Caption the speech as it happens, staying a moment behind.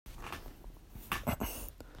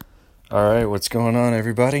All right, what's going on,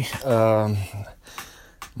 everybody? My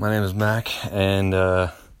name is Mac, and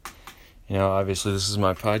obviously this is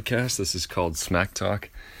my podcast. This is called Smack Talk.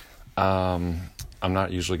 I'm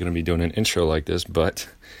not usually going to be doing an intro like this, but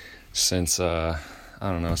since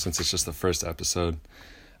since it's just the first episode,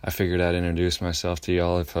 I figured I'd introduce myself to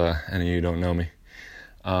y'all if any of you don't know me.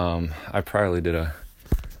 I priorly did a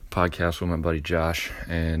podcast with my buddy Josh,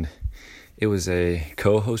 and it was a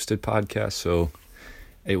co-hosted podcast, so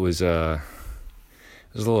it was a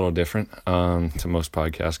little different to most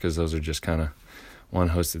podcasts because those are just kind of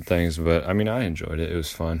one-hosted things. But, I mean, I enjoyed it. It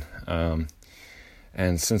was fun.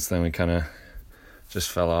 And since then, we kind of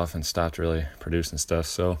just fell off and stopped really producing stuff.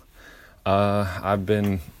 So I've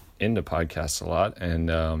been into podcasts a lot,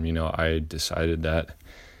 and, I decided that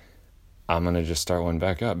I'm going to just start one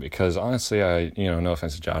back up because, honestly, no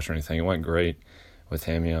offense to Josh or anything, it went great with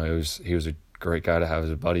him. He was a great guy to have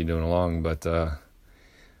as a buddy doing along, but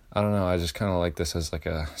I don't know, I just kind of like this as like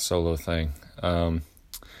a solo thing. I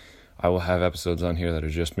will have episodes on here that are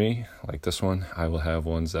just me, like this one. I will have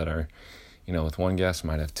ones that are, with one guest,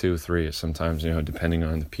 might have 2, 3, sometimes, depending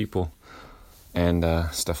on the people and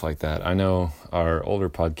stuff like that. I know our older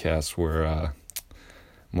podcasts were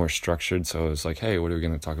more structured, so it was like, hey, what are we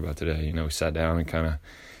going to talk about today? We sat down and kind of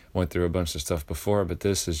went through a bunch of stuff before, but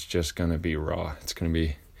this is just going to be raw. It's going to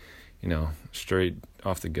be, straight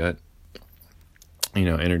off the gut.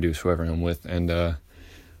 Introduce whoever I'm with, and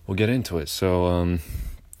we'll get into it. So,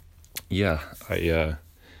 I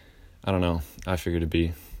don't know. I figured it'd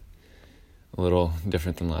be a little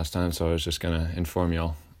different than last time, so I was just gonna inform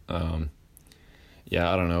y'all. I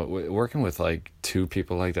don't know. Working with like 2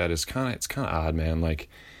 people like that is kind of odd, man. Like,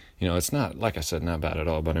 it's not, like I said, not bad at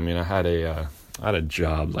all. But I mean, I had a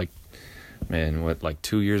job like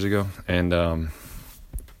 2 years ago, and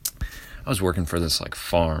I was working for this like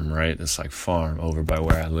farm, right? This like farm over by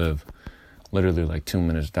where I live, literally like 2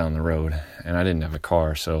 minutes down the road. And I didn't have a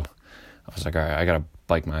car, so I was like, all right, I gotta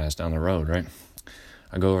bike my ass down the road, right?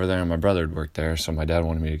 I go over there, and my brother had worked there, so my dad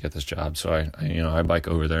wanted me to get this job. So I bike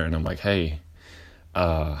over there, and I'm like, hey,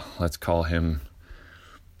 let's call him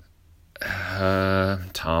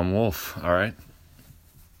Tom Wolf, all right?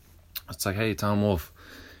 It's like, hey, Tom Wolf,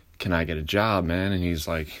 can I get a job, man? And he's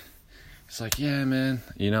like, yeah, man,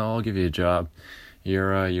 I'll give you a job.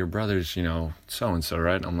 Your brother's, so-and-so,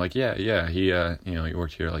 right? I'm like, yeah, he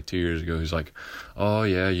worked here like 2 years ago. He's like, oh,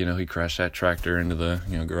 yeah, he crashed that tractor into the,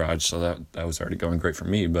 garage, so that was already going great for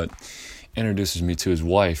me, but introduces me to his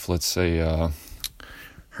wife. Let's say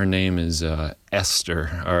her name is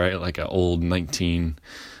Esther, all right? Like an old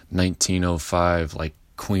 1905, like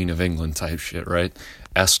Queen of England type shit, right?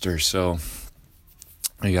 Esther. So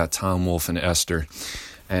you got Tom Wolf and Esther.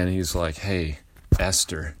 And he's like, hey,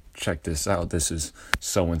 Esther, check this out. This is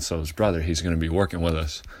so-and-so's brother. He's going to be working with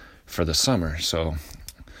us for the summer. So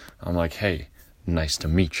I'm like, hey, nice to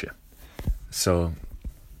meet you. So,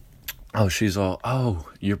 she's all,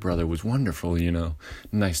 your brother was wonderful,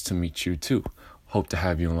 Nice to meet you too. Hope to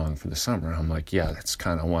have you along for the summer. I'm like, yeah, that's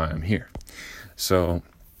kind of why I'm here. So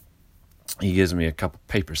he gives me a couple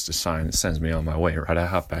papers to sign and sends me on my way, right? I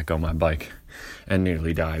hop back on my bike and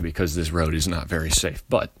nearly die because this road is not very safe.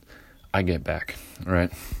 But I get back,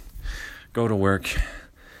 right? Go to work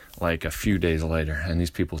like a few days later, and these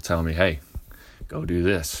people tell me, hey, go do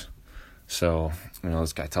this. So,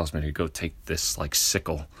 this guy tells me to go take this like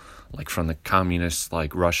sickle, like from the communist,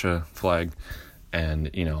 like Russia flag, and,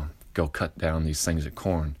 go cut down these things of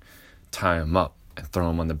corn, tie them up, and throw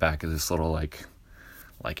them on the back of this little like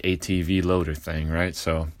ATV loader thing, right?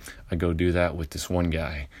 So I go do that with this one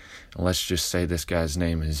guy. And let's just say this guy's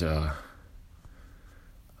name is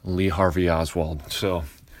Lee Harvey Oswald. So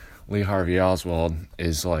Lee Harvey Oswald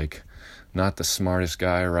is like not the smartest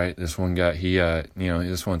guy, right? This one guy, he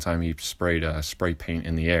this one time he sprayed spray paint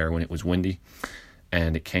in the air when it was windy,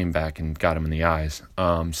 and it came back and got him in the eyes.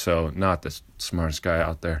 So not the smartest guy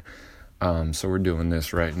out there. So we're doing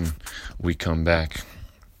this, right? And we come back,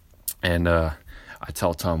 and I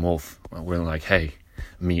tell Tom Wolf, we're like, hey,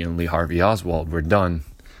 me and Lee Harvey Oswald, we're done,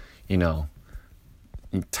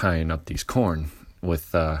 tying up these corn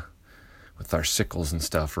with our sickles and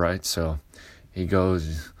stuff, right? So he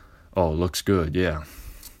goes, oh, looks good, yeah.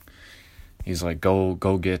 He's like, go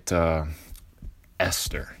get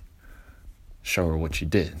Esther. Show her what you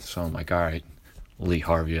did. So I'm like, all right, Lee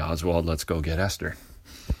Harvey Oswald, let's go get Esther.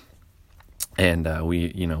 And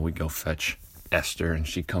we go fetch Esther, and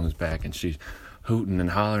she comes back, and she's hooting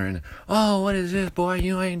and hollering, oh, what is this, boy?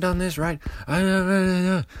 You ain't done this right.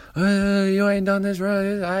 You ain't done this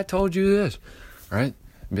right. I told you this, right?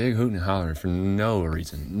 Big hooting and hollering for no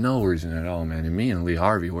reason at all, man. And me and Lee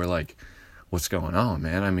Harvey were like, what's going on,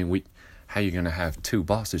 man? I mean, how you going to have two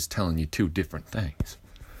bosses telling you two different things,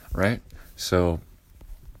 right? So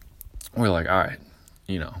we're like, all right,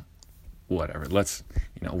 whatever. Let's,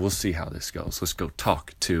 we'll see how this goes. Let's go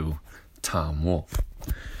talk to Tom Wolfe.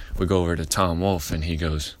 We go over to Tom Wolfe, and he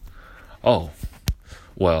goes, oh,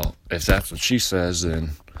 well, if that's what she says,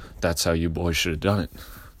 then that's how you boys should have done it.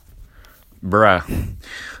 Bruh,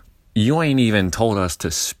 you ain't even told us to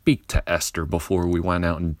speak to Esther before we went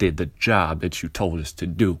out and did the job that you told us to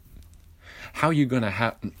do. How you gonna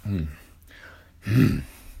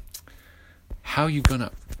How you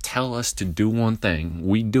gonna tell us to do one thing,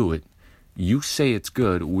 we do it, you say it's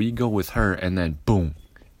good, we go with her, and then boom,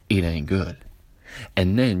 it ain't good.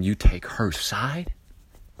 And then you take her side?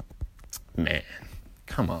 Man,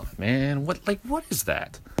 come on, man. What is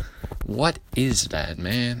that? What is that,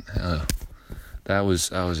 man? That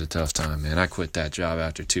was a tough time, man. I quit that job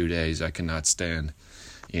after 2 days. I could not stand,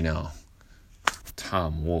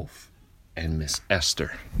 Tom Wolfe and Miss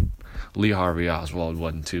Esther. Lee Harvey Oswald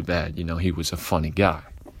wasn't too bad. He was a funny guy.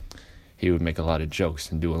 He would make a lot of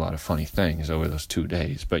jokes and do a lot of funny things over those 2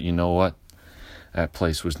 days. But you know what? That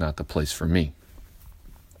place was not the place for me.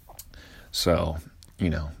 So,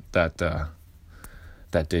 that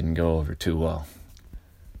didn't go over too well.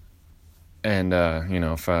 And,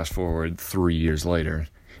 fast forward 3 years later,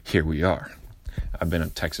 here we are. I've been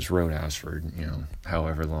at Texas Roadhouse for,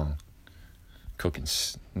 however long. Cooking,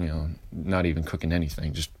 not even cooking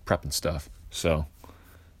anything, just prepping stuff. So,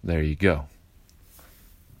 there you go.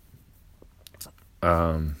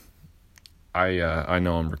 I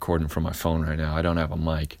know I'm recording from my phone right now. I don't have a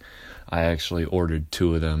mic. I actually ordered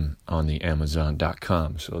 2 of them on the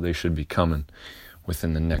Amazon.com, so they should be coming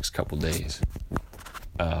within the next couple days.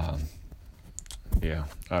 Yeah,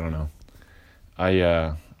 I don't know.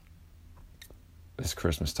 This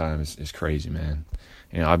Christmas time is crazy, man.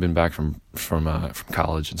 I've been back from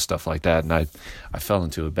college and stuff like that, and I fell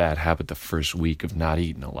into a bad habit the first week of not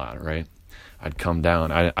eating a lot, right? I'd come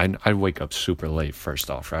down. I'd wake up super late,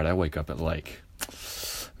 first off, right? I wake up at like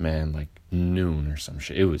noon or some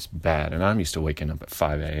shit. It was bad, and I'm used to waking up at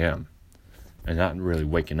 5 a.m. and not really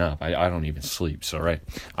waking up. I don't even sleep, so, right?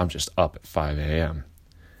 I'm just up at 5 a.m.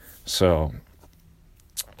 So,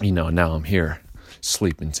 now I'm here,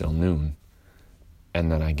 sleeping till noon,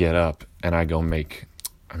 and then I get up, and I go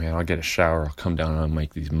I'll get a shower, I'll come down, and I'll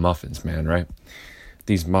make these muffins, man, right?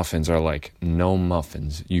 These muffins are like no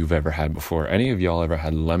muffins you've ever had before. Any of y'all ever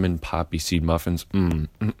had lemon poppy seed muffins? Let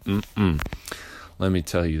me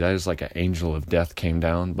tell you, that is like an angel of death came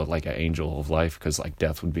down, but like an angel of life, because like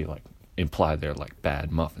death would be like implied they're like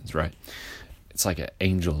bad muffins, right? It's like an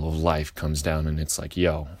angel of life comes down, and it's like,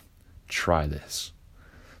 yo, try this.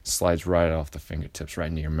 Slides right off the fingertips, right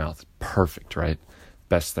into your mouth. Perfect, right?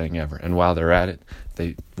 Best thing ever. And while they're at it,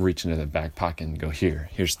 they reach into their back pocket and go,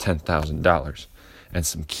 here's $10,000 and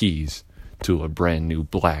some keys to a brand new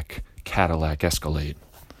black Cadillac Escalade.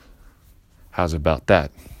 How's about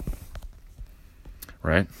that?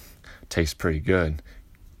 Right? Tastes pretty good.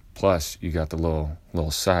 Plus, you got the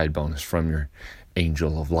little side bonus from your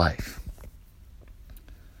angel of life.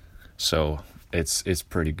 So, it's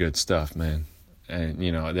pretty good stuff, man. And,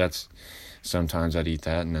 that's, sometimes I'd eat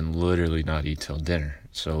that and then literally not eat till dinner.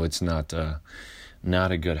 So it's not a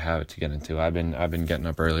good habit to get into. I've been getting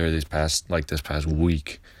up earlier this past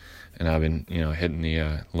week, and I've been, hitting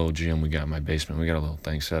the little gym we got in my basement. We got a little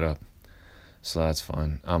thing set up. So that's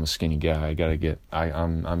fun. I'm a skinny guy.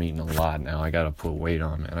 I'm eating a lot now. I gotta put weight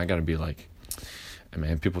on, man. I gotta be like,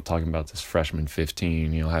 man, people talking about this freshman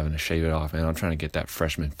 15, having to shave it off, man. I'm trying to get that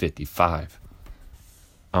freshman 55.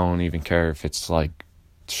 I don't even care if it's like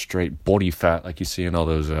straight body fat like you see in all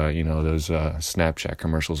those Snapchat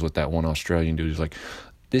commercials with that one Australian dude who's like,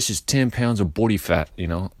 this is 10 pounds of body fat. I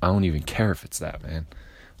don't even care if it's that, man.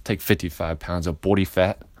 Take 55 pounds of body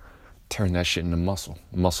fat, turn that shit into muscle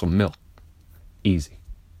milk. Easy.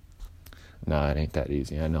 Nah, it ain't that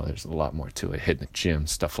easy. I know there's a lot more to it, hitting the gym,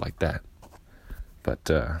 stuff like that. But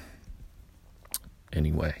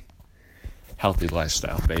anyway, healthy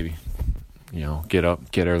lifestyle, baby. Get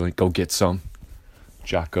up, get early, go get some.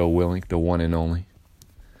 Jocko Willink, the one and only.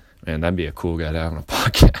 Man, that'd be a cool guy to have on a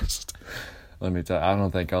podcast. Let me tell you, I don't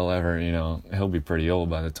think I'll ever, he'll be pretty old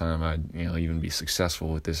by the time I'd, even be successful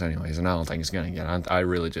with this anyways. And I don't think he's going to get, I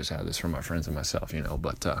really just have this for my friends and myself,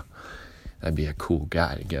 but that'd be a cool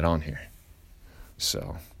guy to get on here.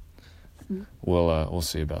 So, we'll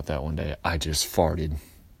see about that one day. I just farted.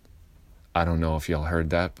 I don't know if y'all heard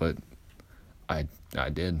that, but I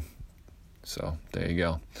did. So, there you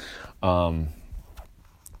go.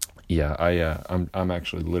 Yeah, I'm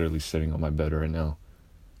actually literally sitting on my bed right now,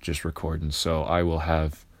 just recording. So I will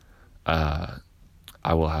have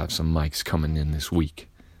I will have some mics coming in this week.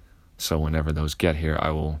 So whenever those get here, I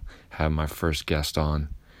will have my first guest on,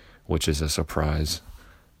 which is a surprise.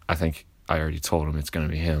 I think I already told him it's going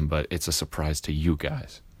to be him, but it's a surprise to you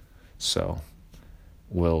guys. So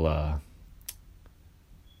we'll have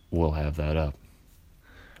that up.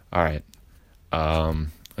 All right.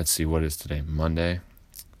 Let's see, what is today? Monday.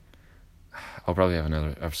 I'll probably have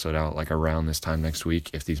another episode out like around this time next week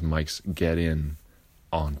if these mics get in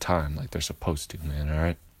on time like they're supposed to, man.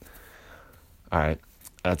 All right.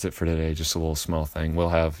 That's it for today. Just a little small thing. We'll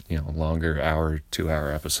have, longer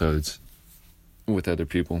 2-hour episodes with other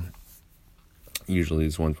people. Usually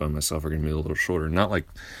these ones by myself are going to be a little shorter. Not like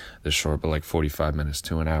this short, but like 45 minutes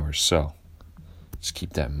to an hour. So just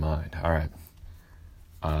keep that in mind. All right.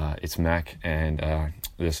 It's Mac, and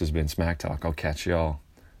this has been Smack Talk. I'll catch y'all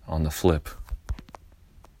on the flip.